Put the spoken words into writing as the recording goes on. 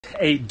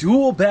A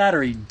dual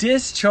battery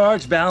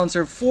discharge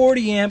balancer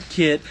 40 amp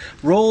kit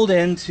rolled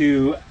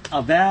into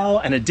a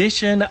an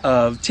addition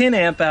of 10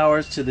 amp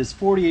hours to this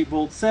 48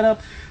 volt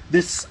setup.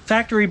 This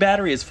factory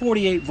battery is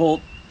 48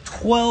 volt,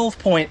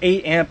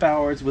 12.8 amp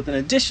hours with an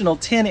additional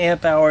 10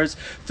 amp hours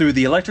through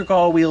the electric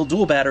all-wheel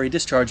dual battery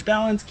discharge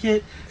balance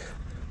kit.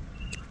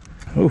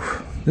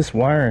 Oof, this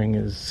wiring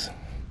is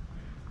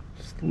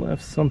just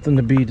left something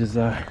to be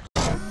desired.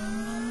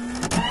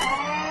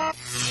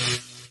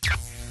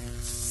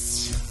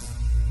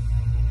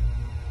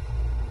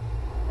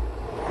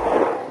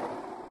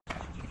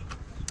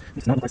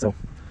 It's not like so.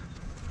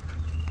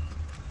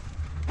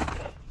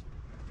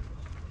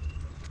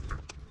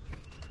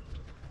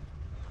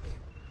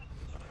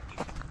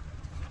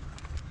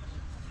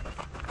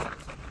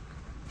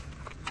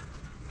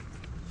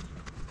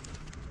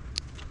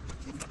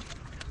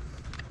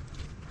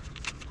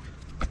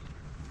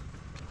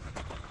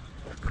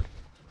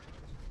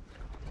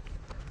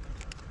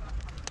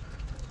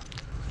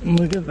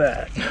 Look at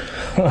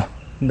that.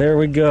 There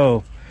we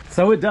go.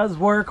 So it does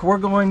work. We're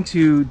going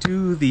to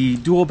do the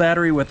dual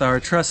battery with our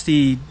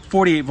trusty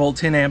 48 volt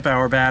 10 amp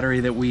hour battery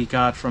that we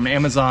got from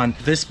Amazon.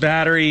 This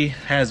battery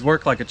has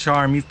worked like a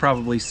charm. You've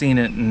probably seen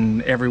it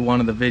in every one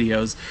of the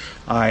videos.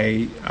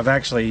 I've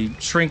actually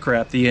shrink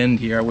wrapped the end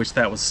here. I wish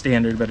that was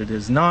standard, but it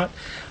is not.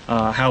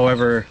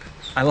 However,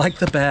 I like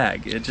the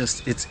bag.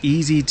 It's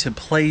easy to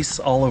place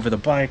all over the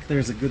bike.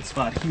 There's a good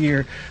spot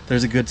here.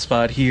 There's a good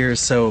spot here.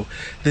 So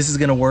this is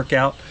gonna work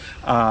out.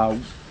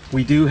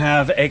 We do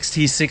have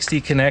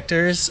XT60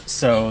 connectors,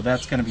 so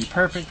that's gonna be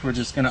perfect. We're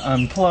just gonna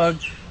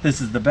unplug.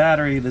 This is the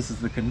battery, this is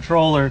the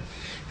controller.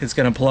 It's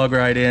gonna plug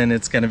right in,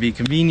 it's gonna be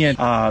convenient.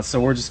 So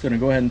we're just gonna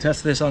go ahead and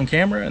test this on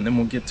camera and then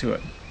we'll get to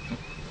it.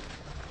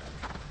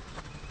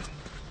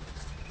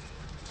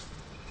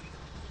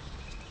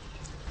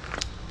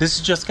 This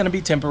is just gonna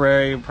be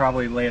temporary. We'll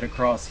probably lay it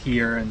across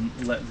here and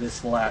let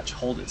this latch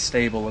hold it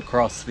stable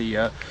across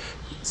the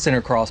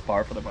center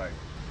crossbar for the bike.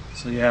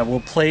 So yeah, we'll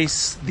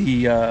place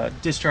the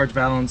discharge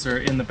balancer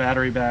in the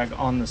battery bag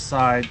on the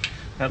side.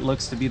 That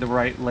looks to be the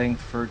right length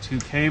for 2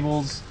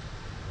 cables.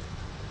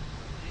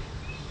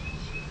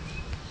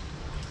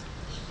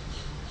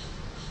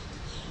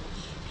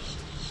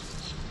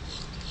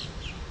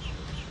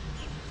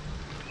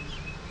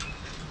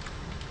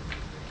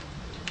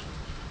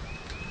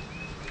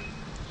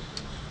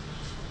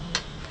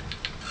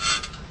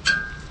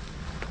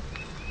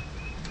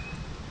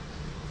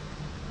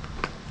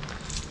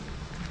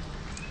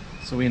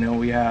 So we know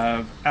we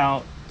have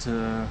out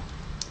to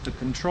the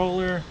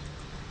controller.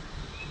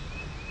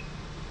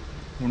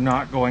 We're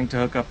not going to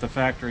hook up the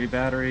factory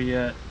battery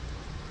yet.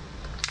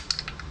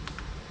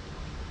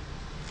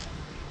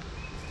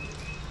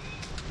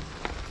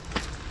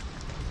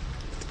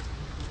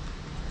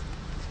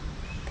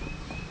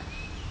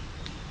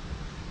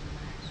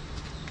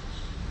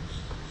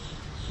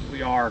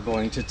 We are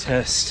going to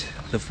test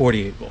the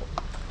 48 volt.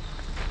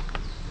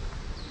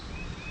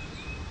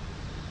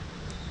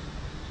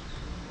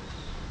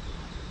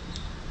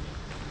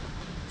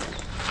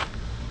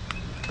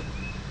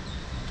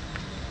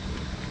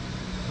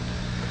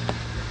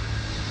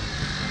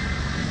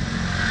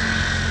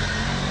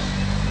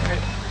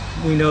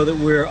 We know that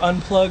we're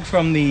unplugged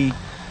from the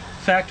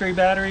factory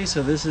battery,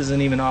 so this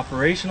isn't even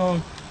operational.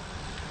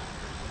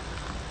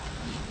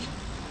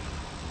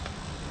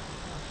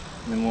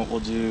 And then what we'll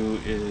do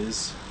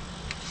is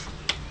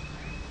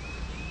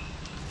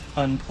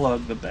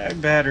unplug the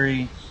bag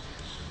battery,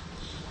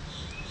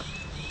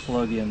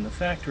 plug in the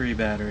factory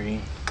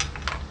battery.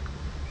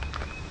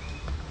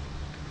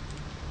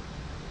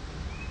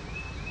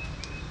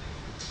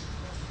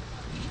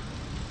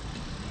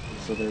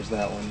 So there's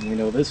that one. We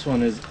know this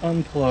one is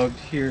unplugged.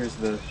 Here's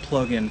the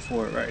plug-in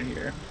for it right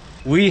here.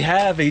 We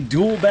have a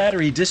dual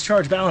battery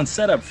discharge balance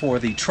setup for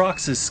the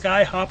Troxus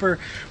Skyhopper,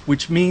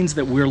 which means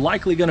that we're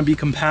likely going to be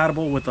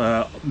compatible with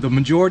the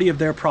majority of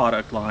their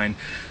product line.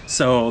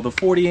 So the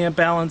 40 amp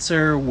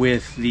balancer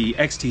with the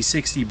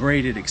XT60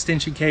 braided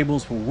extension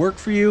cables will work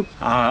for you.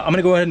 I'm going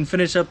to go ahead and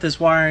finish up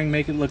this wiring,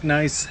 make it look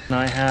nice. And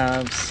I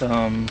have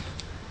some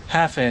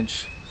 1/2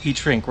 inch heat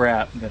shrink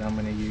wrap that I'm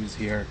going to use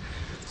here.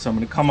 So I'm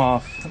going to come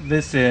off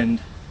this end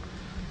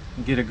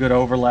and get a good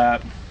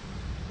overlap,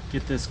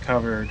 get this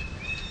covered,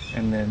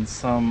 and then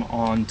some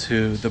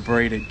onto the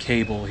braided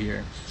cable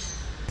here.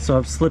 So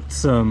I've slipped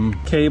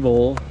some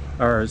cable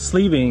or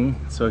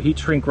sleeving, so heat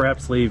shrink wrap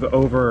sleeve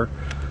over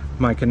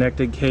my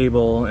connected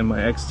cable and my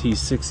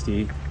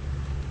XT60.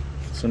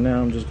 So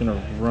now I'm just going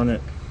to run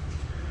it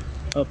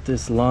up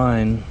this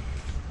line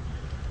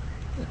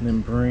and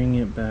then bring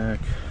it back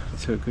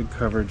to a good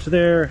coverage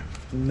there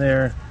and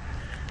there.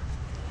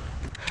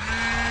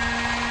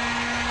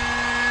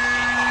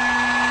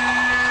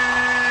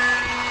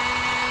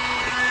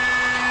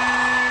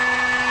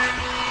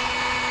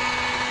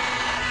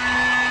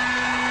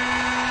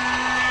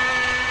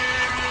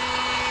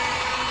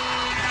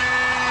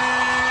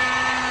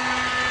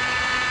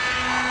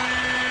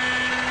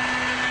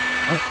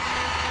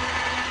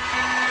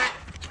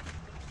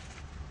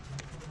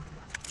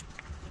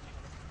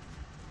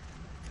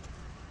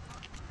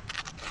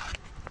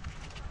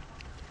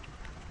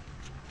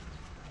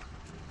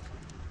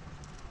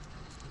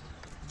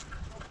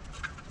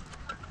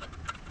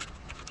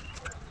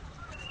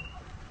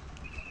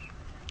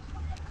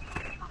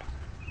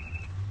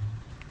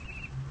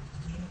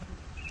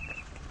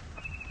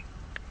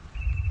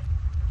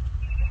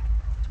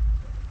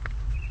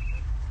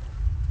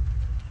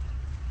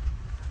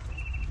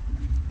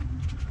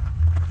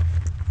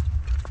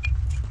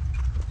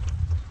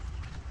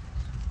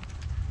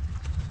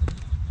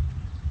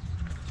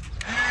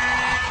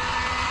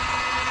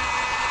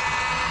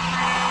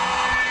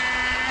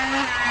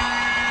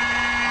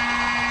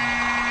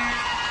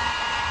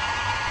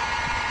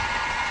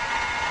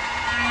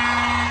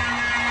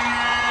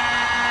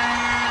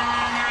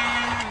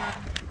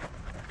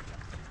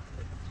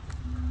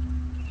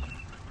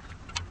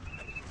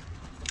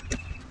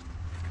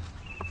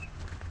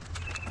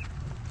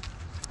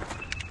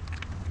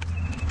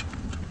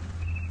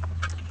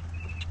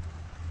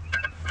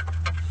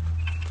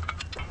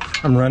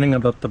 I'm running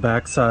up the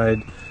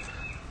backside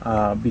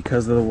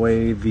because of the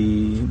way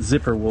the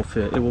zipper will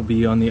fit. It will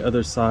be on the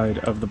other side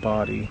of the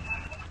body.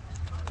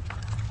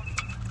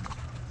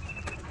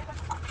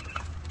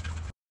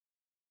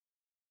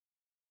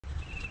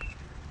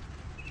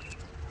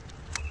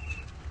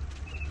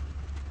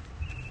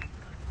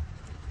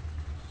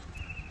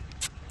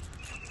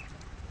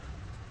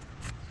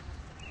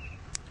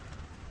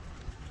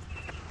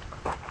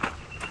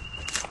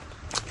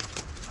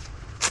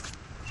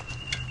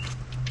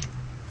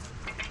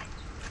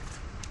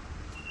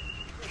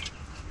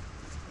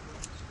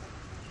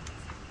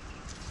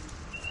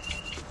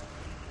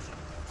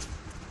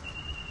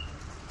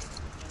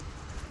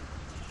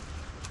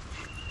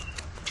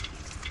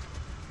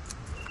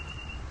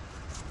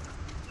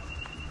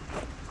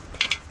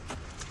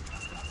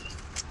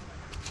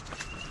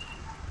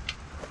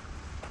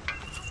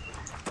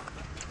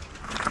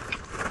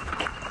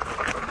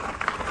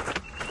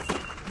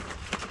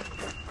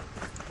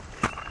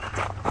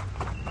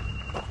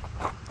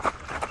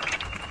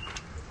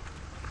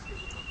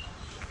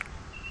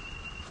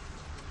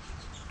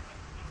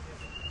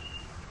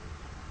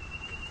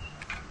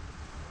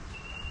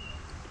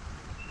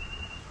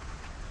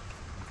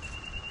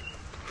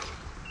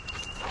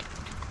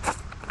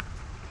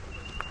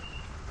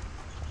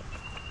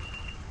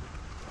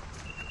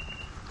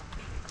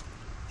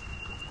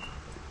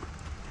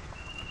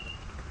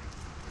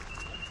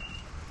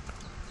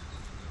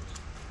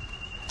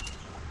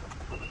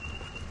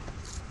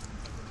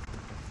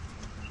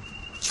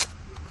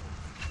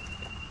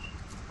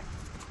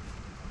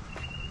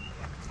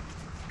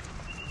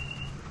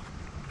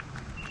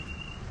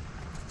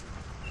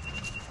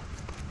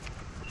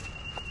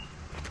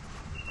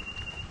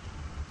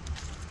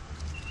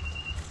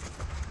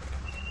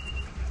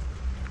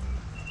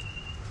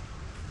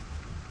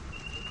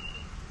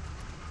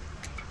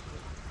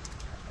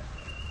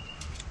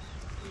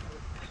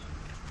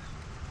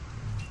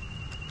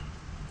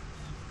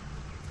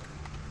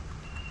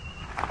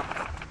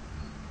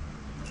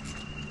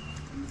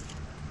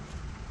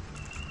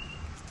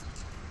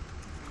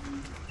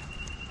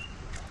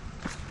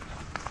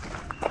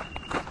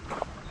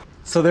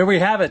 So there we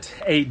have it,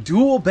 a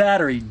dual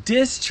battery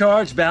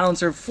discharge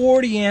balancer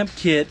 40 amp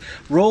kit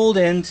rolled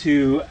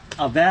into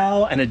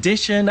an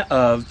addition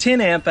of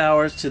 10 amp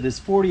hours to this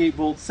 48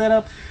 volt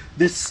setup.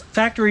 This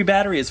factory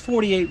battery is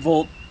 48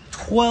 volt,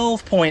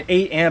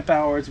 12.8 amp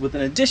hours with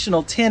an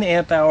additional 10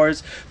 amp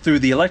hours through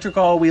the electric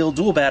all-wheel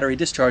dual battery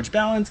discharge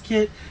balance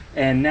kit.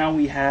 And now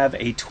we have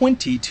a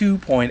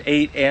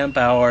 22.8 amp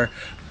hour.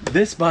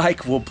 This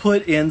bike will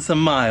put in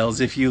some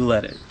miles if you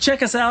let it.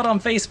 Check us out on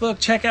Facebook,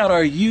 check out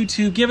our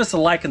YouTube, give us a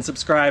like and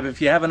subscribe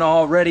if you haven't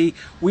already.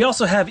 We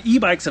also have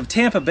e-bikes of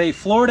Tampa Bay,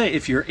 Florida.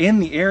 If you're in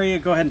the area,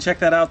 go ahead and check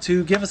that out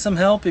too. Give us some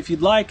help if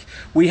you'd like.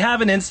 We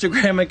have an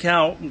Instagram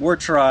account, we're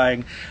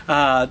trying.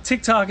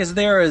 TikTok is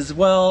there as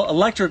well,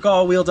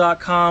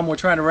 electricallwheel.com. We're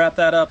trying to wrap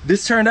that up.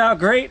 This turned out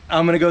great.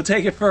 I'm gonna go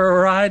take it for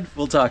a ride.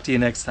 We'll talk to you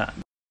next time.